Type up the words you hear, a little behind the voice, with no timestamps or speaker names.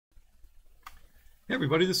Hey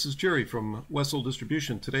everybody, this is Jerry from Wessel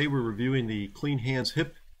Distribution. Today we're reviewing the Clean Hands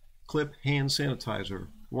Hipclip Hand Sanitizer,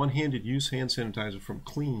 one-handed use hand sanitizer from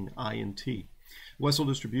Clean Int.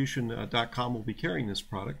 WesselDistribution.com will be carrying this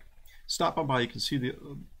product. Stop on by, you can see the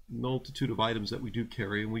multitude of items that we do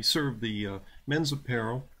carry, and we serve the men's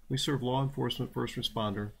apparel, we serve law enforcement, first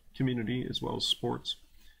responder, community, as well as sports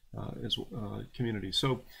community.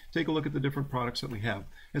 So take a look at the different products that we have.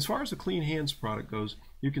 As far as the Clean Hands product goes,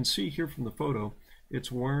 you can see here from the photo, it's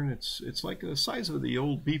worn, it's like the size of the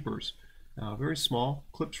old beepers. Very small,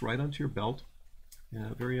 clips right onto your belt,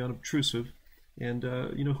 very unobtrusive. And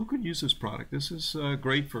you know, who could use this product? This is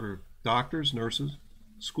great for doctors, nurses,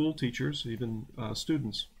 school teachers, even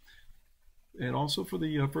students. And also for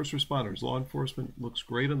the first responders. Law enforcement looks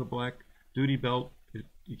great on the black duty belt.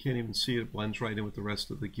 You can't even see it, it blends right in with the rest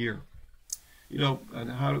of the gear. You know, and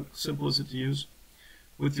how simple is it to use?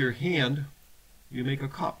 With your hand, you make a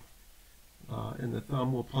cup. And the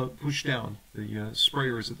thumb will push down. The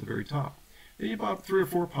sprayer is at the very top. And about 3 or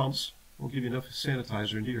 4 pumps will give you enough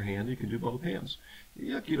sanitizer into your hand. You can do both hands.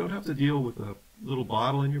 Yuck, you don't have to deal with a little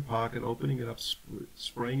bottle in your pocket, opening it up,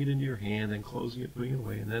 spraying it into your hand, then closing it, putting it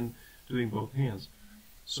away, and then doing both hands.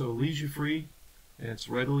 So it leaves you free, and it's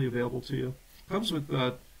readily available to you. Comes with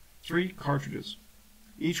 3 cartridges.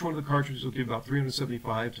 Each one of the cartridges will give about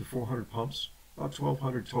 375 to 400 pumps, about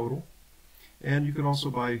 1,200 total. And you can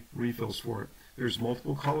also buy refills for it. There's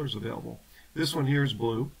multiple colors available. This one here is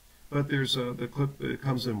blue, but there's the clip that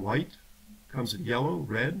comes in white, comes in yellow,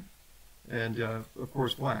 red, and of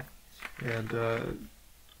course black. And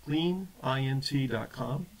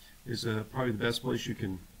cleanint.com is probably the best place you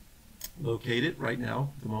can locate it right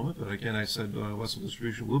now at the moment. But again, I said Wessel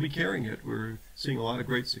Distribution will be carrying it. We're seeing a lot of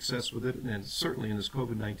great success with it, and certainly in this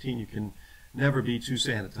COVID-19, you can never be too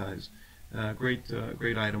sanitized.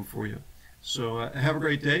 Great item for you. So have a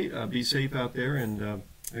great day. Be safe out there, and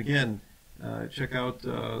again, check out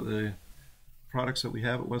the products that we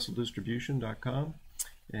have at WesselDistribution.com.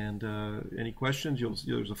 And any questions,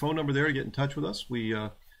 there's a phone number there to get in touch with us. We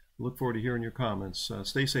look forward to hearing your comments.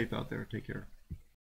 Stay safe out there. Take care.